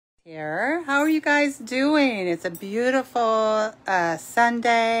Here. How are you guys doing? It's a beautiful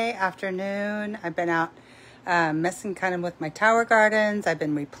Sunday afternoon. I've been out messing kind of with my tower gardens. I've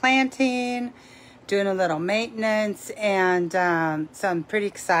been replanting, doing a little maintenance, and so I'm pretty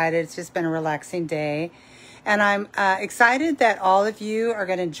excited. It's just been a relaxing day. And I'm excited that all of you are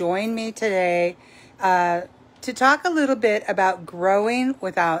going to join me today to talk a little bit about growing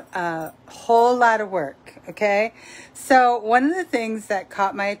without a whole lot of work, okay? So one of the things that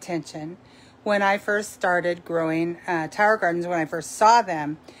caught my attention when I first started growing tower gardens, when I first saw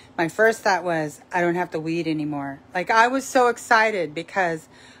them, my first thought was, I don't have to weed anymore. Like, I was so excited because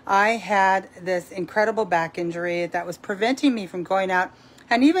I had this incredible back injury that was preventing me from going out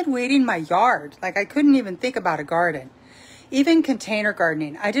and even weeding my yard. Like, I couldn't even think about a garden. Even container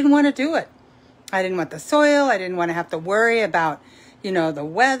gardening, I didn't want to do it. I didn't want the soil. I didn't want to have to worry about, the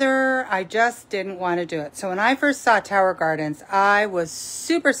weather. I just didn't want to do it. So when I first saw tower gardens, I was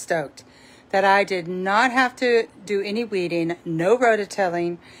super stoked that I did not have to do any weeding, no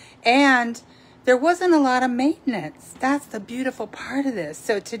rototilling, and there wasn't a lot of maintenance. That's the beautiful part of this.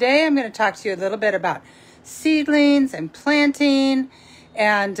 So today I'm going to talk to you a little bit about seedlings and planting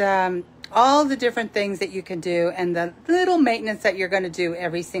and all the different things that you can do and the little maintenance that you're going to do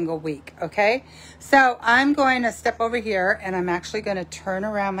every single week, okay? So I'm going to step over here and I'm actually going to turn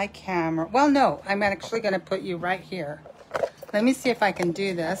around my camera. Well, no, I'm actually going to put you right here. Let me see if I can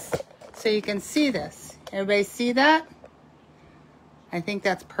do this so you can see this. Everybody see that? I think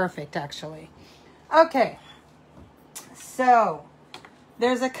that's perfect, actually. Okay, so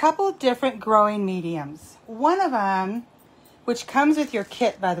there's a couple different growing mediums. One of them, which comes with your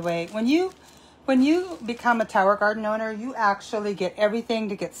kit, by the way. When you become a tower garden owner, you actually get everything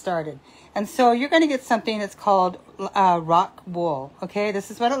to get started. And so you're going to get something that's called rock wool. Okay,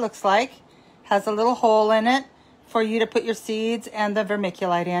 this is what it looks like. Has a little hole in it for you to put your seeds and the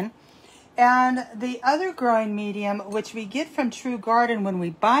vermiculite in. And the other growing medium, which we get from True Garden when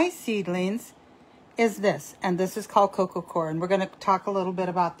we buy seedlings, is this. And this is called Coco Coir. And we're going to talk a little bit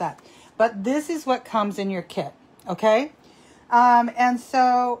about that. But this is what comes in your kit. Okay? And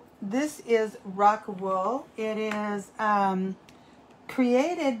so this is rock wool. It is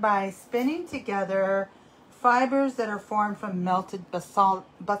created by spinning together fibers that are formed from melted basalt,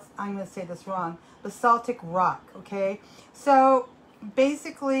 but I'm going to say this wrong, basaltic rock, okay? So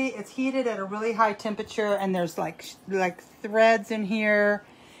basically it's heated at a really high temperature and there's like threads in here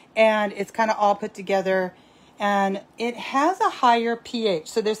and it's kind of all put together and it has a higher pH.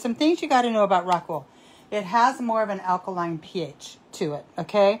 So there's some things you got to know about rock wool. It has more of an alkaline pH to it,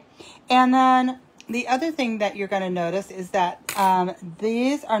 okay? And then the other thing that you're going to notice is that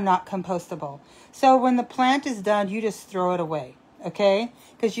these are not compostable. So when the plant is done, you just throw it away, okay?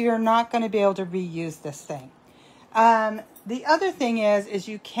 Because you're not going to be able to reuse this thing. The other thing is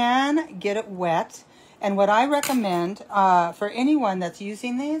you can get it wet. And what I recommend for anyone that's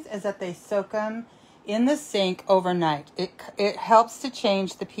using these is that they soak them in the sink overnight. It helps to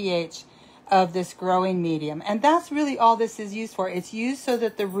change the pH of this growing medium. And that's really all this is used for. It's used so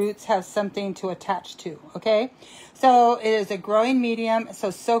that the roots have something to attach to, okay? So it is a growing medium,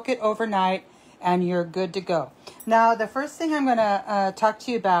 so soak it overnight and you're good to go. Now, the first thing I'm gonna talk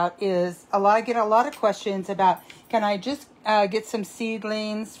to you about is, I get a lot of questions about, can I just get some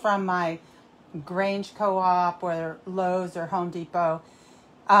seedlings from my Grange Co-op or Lowe's or Home Depot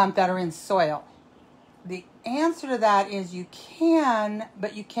that are in soil? The answer to that is you can,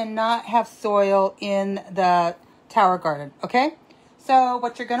 but you cannot have soil in the tower garden, okay? So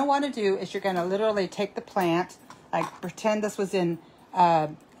what you're going to want to do is you're going to literally take the plant, like pretend this was in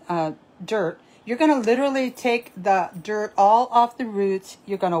dirt. You're going to literally take the dirt all off the roots.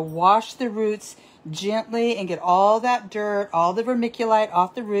 You're going to wash the roots gently and get all that dirt, all the vermiculite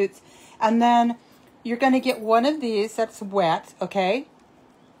off the roots. And then you're going to get one of these that's wet, okay?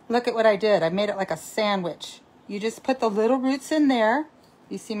 Look at what I did. I made it like a sandwich. You just put the little roots in there.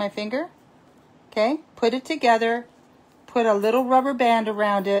 You see my finger? Okay. Put it together. Put a little rubber band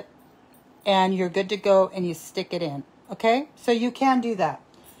around it. And you're good to go and you stick it in. Okay. So you can do that.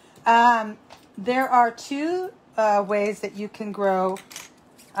 There are two ways that you can grow.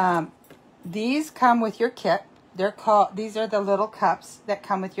 These come with your kit. These are the little cups that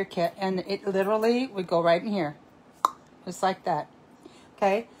come with your kit. And it literally would go right in here. Just like that.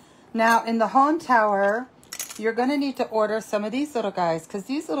 Okay. Now, in the home tower, you're going to need to order some of these little guys because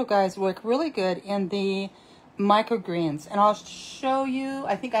these little guys work really good in the microgreens. And I'll show you,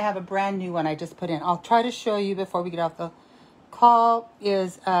 I think I have a brand new one I just put in. I'll try to show you before we get off the call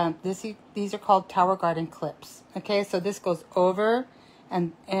is, these are called tower garden clips. Okay, so this goes over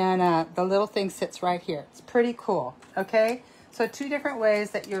and the little thing sits right here. It's pretty cool. Okay, So 2 different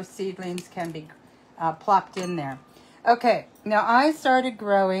ways that your seedlings can be plopped in there. Okay, now I started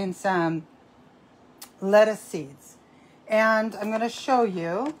growing some lettuce seeds. And I'm going to show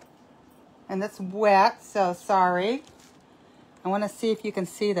you. And it's wet, so sorry. I want to see if you can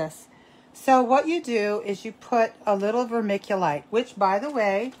see this. So what you do is you put a little vermiculite, which, by the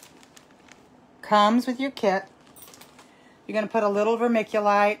way, comes with your kit. You're going to put a little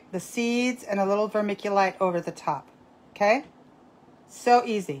vermiculite, the seeds, and a little vermiculite over the top. Okay? So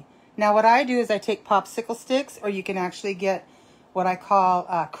easy. Now what I do is I take popsicle sticks, or you can actually get what I call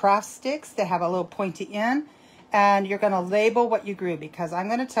craft sticks that have a little pointy end. And you're going to label what you grew, because I'm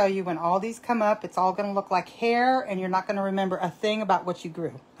going to tell you when all these come up, it's all going to look like hair, and you're not going to remember a thing about what you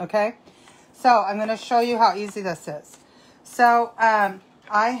grew. Okay? So I'm going to show you how easy this is. So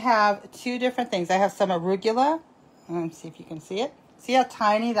I have 2 different things. I have some arugula. Let me see if you can see it. See how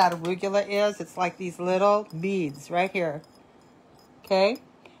tiny that arugula is? It's like these little beads right here. Okay?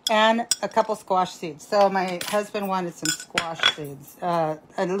 And a couple squash seeds. So my husband wanted some squash seeds. A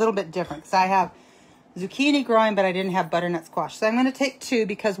little bit different, because I have zucchini growing, but I didn't have butternut squash. So I'm going to take 2,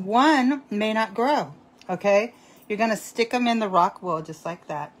 because 1 may not grow. Okay? You're going to stick them in the rock wool just like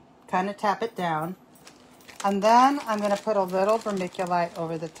that. Kind of tap it down. And then I'm going to put a little vermiculite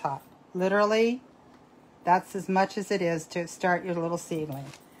over the top. Literally, that's as much as it is to start your little seedling.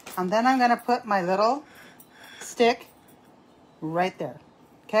 And then I'm going to put my little stick right there.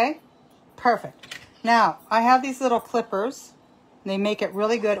 Okay? Perfect. Now, I have these little clippers. They make it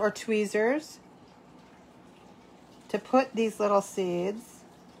really good, or tweezers, to put these little seeds,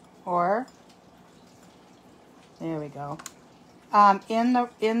 or, there we go,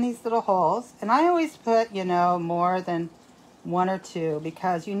 in these little holes. And I always put, you know, more than 1 or 2,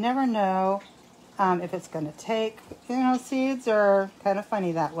 because you never know if it's going to take. You know, seeds are kind of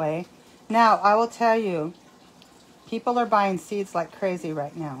funny that way. Now, I will tell you, people are buying seeds like crazy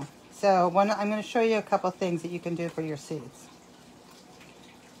right now. So I'm going to show you a couple things that you can do for your seeds.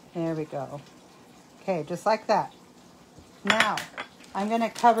 There we go. Okay, just like that. Now, I'm going to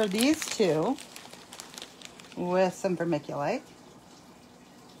cover these 2 with some vermiculite.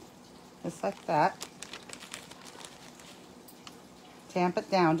 Just like that. Tamp it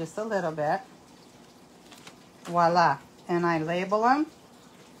down just a little bit. Voila. And I label them.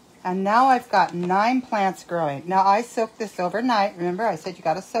 And now I've got 9 plants growing. Now I soaked this overnight. Remember, I said you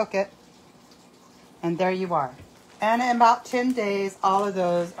got to soak it. And there you are. And in about 10 days, all of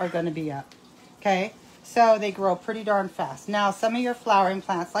those are going to be up. Okay? So they grow pretty darn fast. Now, some of your flowering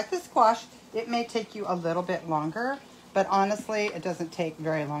plants, like the squash, it may take you a little bit longer. But honestly, it doesn't take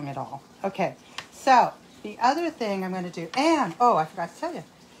very long at all. Okay. So the other thing I'm going to do, and, oh, I forgot to tell you.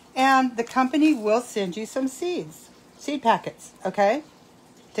 And the company will send you some seeds. Seed packets. Okay?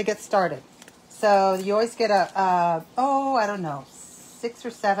 To get started. So you always get I don't know, 6 or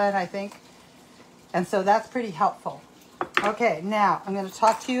 7, I think. And so that's pretty helpful. Okay, now I'm going to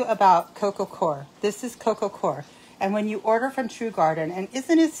talk to you about Coco Coir. This is Coco Coir. And when you order from True Garden, and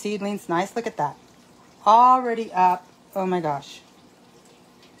isn't his seedlings nice? Look at that. Already up. Oh my gosh.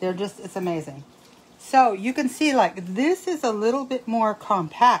 They're just, it's amazing. So you can see, like, this is a little bit more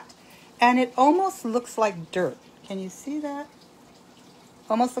compact. And it almost looks like dirt. Can you see that?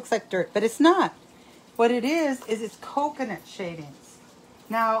 Almost looks like dirt, but it's not. What it is it's coconut shadings.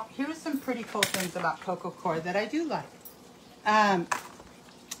 Now, here's some pretty cool things about Coco Coir that I do like. Let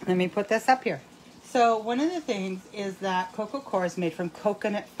me put this up here. So one of the things is that Coco Coir is made from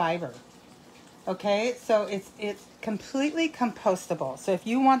coconut fiber. Okay, so it's completely compostable. So if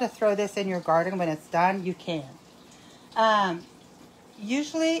you want to throw this in your garden when it's done, you can.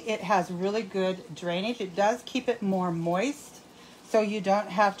 Usually it has really good drainage. It does keep it more moist, so you don't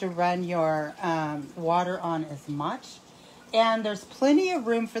have to run your water on as much. And there's plenty of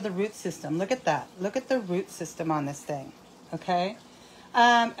room for the root system. Look at that. Look at the root system on this thing. Okay.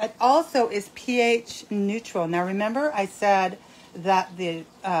 It also is pH neutral. Now remember I said that the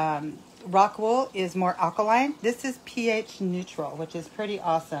rock wool is more alkaline. This is pH neutral, which is pretty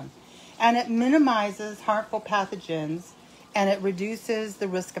awesome. And it minimizes harmful pathogens, and it reduces the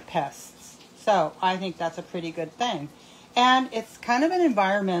risk of pests. So I think that's a pretty good thing. And it's kind of an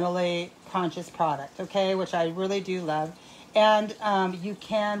environmentally conscious product, okay, which I really do love. And you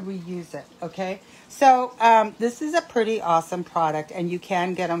can reuse it, okay? So this is a pretty awesome product, and you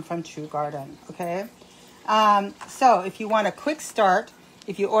can get them from True Garden, okay? So if you want a quick start,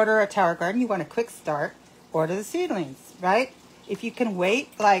 if you order a tower garden, you want a quick start, order the seedlings, right? If you can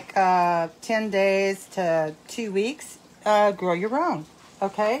wait like 10 days to 2 weeks, grow your own,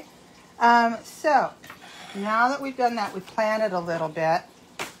 okay? So now that we've done that, we've planted a little bit.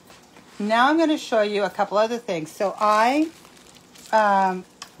 Now I'm going to show you a couple other things. So I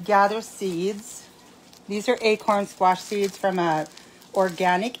gather seeds. These are acorn squash seeds from a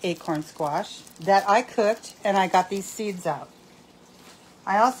organic acorn squash that I cooked, and I got these seeds out.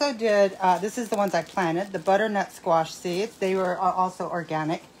 I also did, this is the ones I planted, the butternut squash seeds. They were also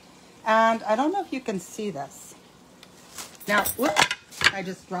organic. And I don't know if you can see this. Now, whoops, I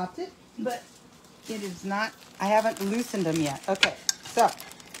just dropped it, but it is not, I haven't loosened them yet. Okay, so,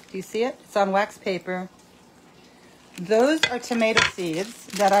 do you see it? It's on wax paper. Those are tomato seeds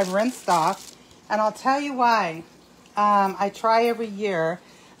that I've rinsed off, and I'll tell you why. I try every year.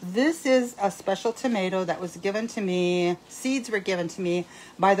 This is a special tomato that was given to me, seeds were given to me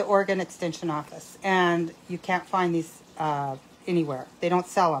by the Oregon Extension Office, and you can't find these anywhere. They don't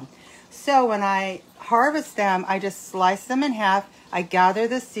sell them. So when I harvest them, I just slice them in half. I gather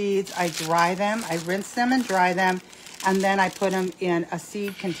the seeds, I dry them, I rinse them and dry them, and then I put them in a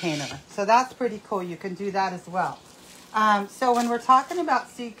seed container. So that's pretty cool. You can do that as well. So when we're talking about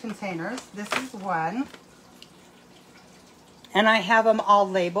seed containers, this is one. And I have them all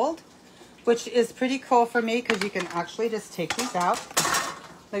labeled, which is pretty cool for me because you can actually just take these out.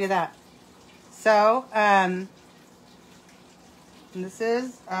 Look at that. So, this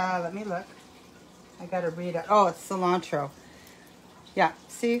is, let me look. I got to read it. Oh, it's cilantro. Yeah,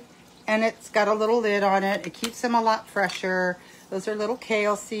 see? And it's got a little lid on it. It keeps them a lot fresher. Those are little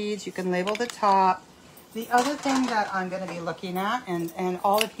kale seeds. You can label the top. The other thing that I'm going to be looking at, and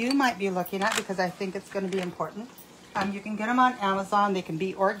all of you might be looking at because I think it's going to be important, you can get them on Amazon. They can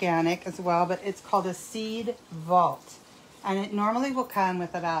be organic as well, but it's called a seed vault. And it normally will come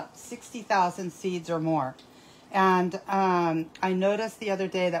with about 60,000 seeds or more. And I noticed the other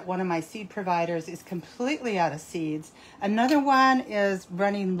day that one of my seed providers is completely out of seeds. Another one is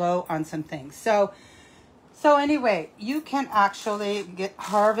running low on some things. So anyway, you can actually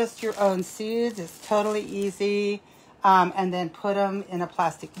harvest your own seeds. It's totally easy. And then put them in a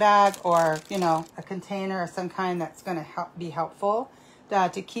plastic bag or, you know, a container or some kind that's going to be helpful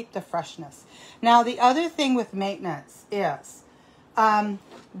to keep the freshness. Now, the other thing with maintenance is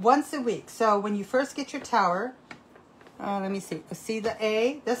once a week. So when you first get your tower, let me see. See the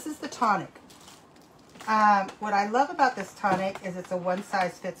A? This is the tonic. What I love about this tonic is it's a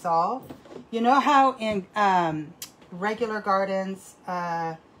one-size-fits-all. You know how in regular gardens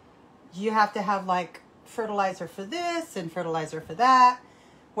you have to have like fertilizer for this and fertilizer for that?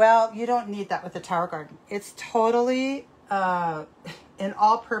 Well, you don't need that with the tower garden. It's totally an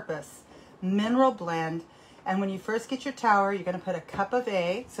all-purpose mineral blend. And when you first get your tower, you're going to put a cup of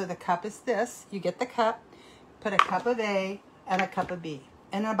A. So the cup is this. You get the cup, put a cup of A and a cup of B.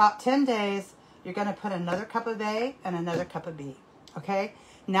 And in about 10 days, you're going to put another cup of A and another cup of B. Okay?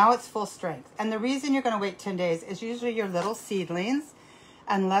 Now it's full strength. And the reason you're going to wait 10 days is usually your little seedlings,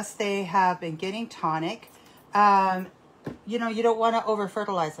 unless they have been getting tonic, you know, you don't want to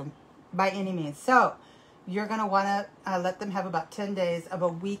over-fertilize them by any means. So you're going to want to let them have about 10 days of a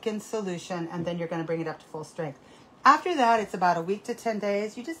weakened solution, and then you're going to bring it up to full strength. After that, it's about a week to 10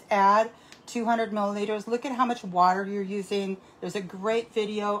 days. You just add 200 milliliters. Look at how much water you're using. There's a great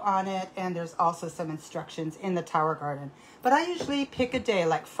video on it, and there's also some instructions in the tower garden. But I usually pick a day,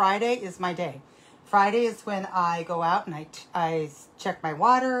 like Friday is my day. Friday is when I go out and I check my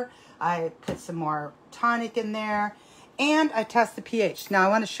water, I put some more tonic in there, and I test the pH. Now I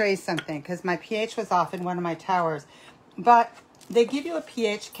want to show you something because my pH was off in one of my towers, but they give you a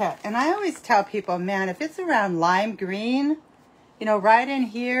pH kit. And I always tell people, man, if it's around lime green, you know, right in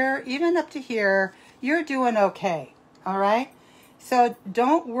here, even up to here, you're doing okay, all right? So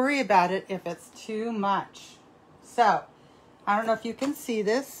don't worry about it if it's too much. So I don't know if you can see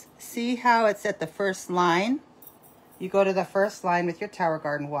this. See how it's at the first line? You go to the first line with your tower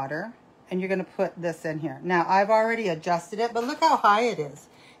garden water, and you're going to put this in here. Now, I've already adjusted it, but look how high it is.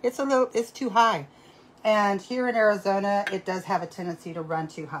 It's too high. And here in Arizona, it does have a tendency to run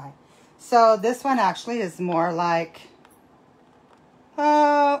too high. So this one actually is more like,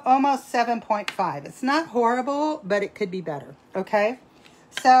 almost 7.5. It's not horrible, but it could be better, okay?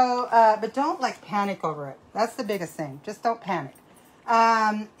 So, but don't like panic over it. That's the biggest thing. Just don't panic.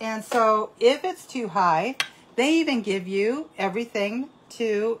 And so if it's too high, they even give you everything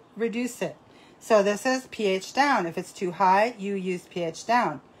to reduce it. So this is pH down. If it's too high, you use pH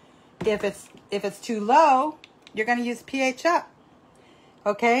down. If it's too low, you're going to use pH up.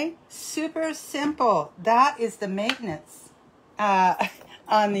 Okay? Super simple. That is the maintenance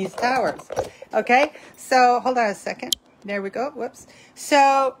on these towers. Okay? So hold on a second. There we go. Whoops.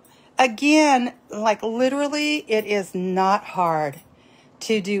 So again, like literally, it is not hard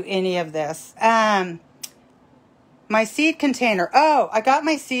to do any of this. My seed container. Oh, I got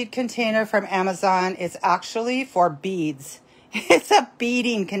my seed container from Amazon. It's actually for beads. It's a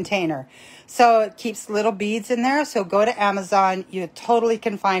beading container. So it keeps little beads in there. So go to Amazon. You totally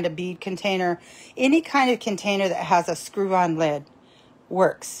can find a bead container. Any kind of container that has a screw-on lid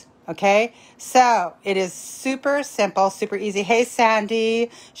works. Okay, so it is super simple, super easy. Hey, Sandy,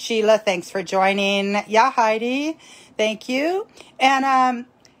 Sheila, thanks for joining. Yeah, Heidi, thank you. And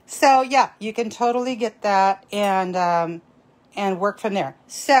so yeah, you can totally get that and work from there.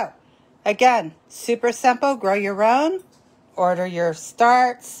 So again, super simple. Grow your own. Order your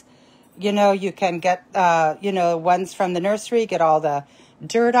starts. You know, you can get ones from the nursery. Get all the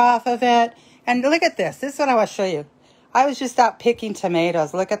dirt off of it. And look at this. This is what I want to show you. I was just out picking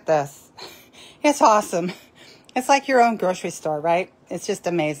tomatoes. Look at this. It's awesome. It's like your own grocery store, right? It's just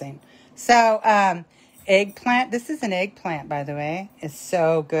amazing. So, eggplant. This is an eggplant, by the way. It's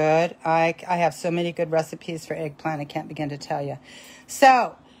so good. I have so many good recipes for eggplant. I can't begin to tell you.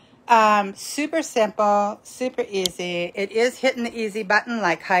 So, super simple, super easy. It is hitting the easy button,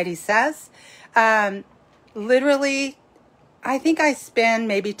 like Heidi says. Literally, I think I spend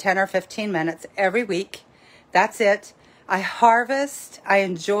maybe 10 or 15 minutes every week. That's it. I harvest, I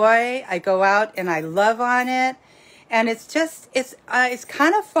enjoy, I go out and I love on it. And it's just, it's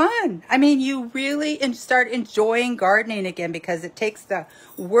kind of fun. I mean, you really start enjoying gardening again because it takes the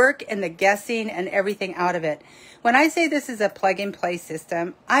work and the guessing and everything out of it. When I say this is a plug and play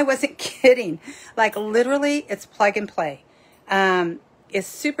system, I wasn't kidding. Like literally, it's plug and play. It's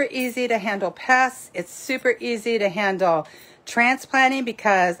super easy to handle pests. It's super easy to handle transplanting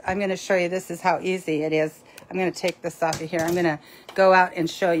because I'm going to show you this is how easy it is. I'm going to take this off of here. I'm going to go out and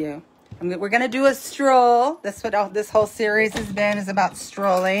show you. We're going to do a stroll. That's what this whole series has been, is about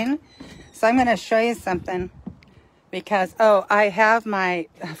strolling. So I'm going to show you something because, oh, I have my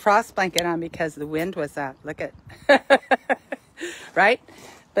frost blanket on because the wind was up. Look at, right?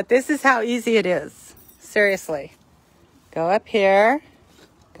 But this is how easy it is. Seriously. Go up here.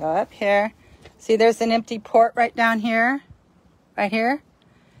 Go up here. See, there's an empty port right down here. Right here.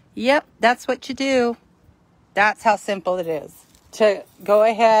 Yep, that's what you do. That's how simple it is to go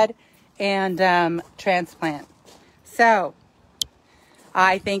ahead and transplant. So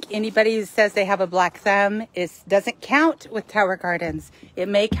I think anybody who says they have a black thumb doesn't count with tower gardens. It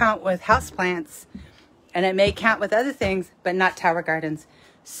may count with houseplants and it may count with other things, but not tower gardens.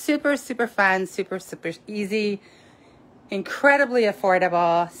 Super, super fun, super, super easy, incredibly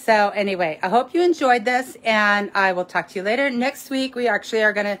affordable. So anyway, I hope you enjoyed this and I will talk to you later. Next week, we actually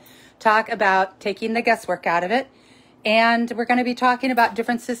are going to talk about taking the guesswork out of it. And we're going to be talking about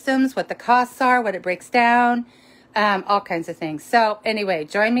different systems, what the costs are, what it breaks down, all kinds of things. So anyway,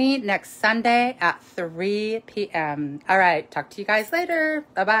 join me next Sunday at 3 p.m. All right, talk to you guys later.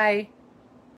 Bye-bye.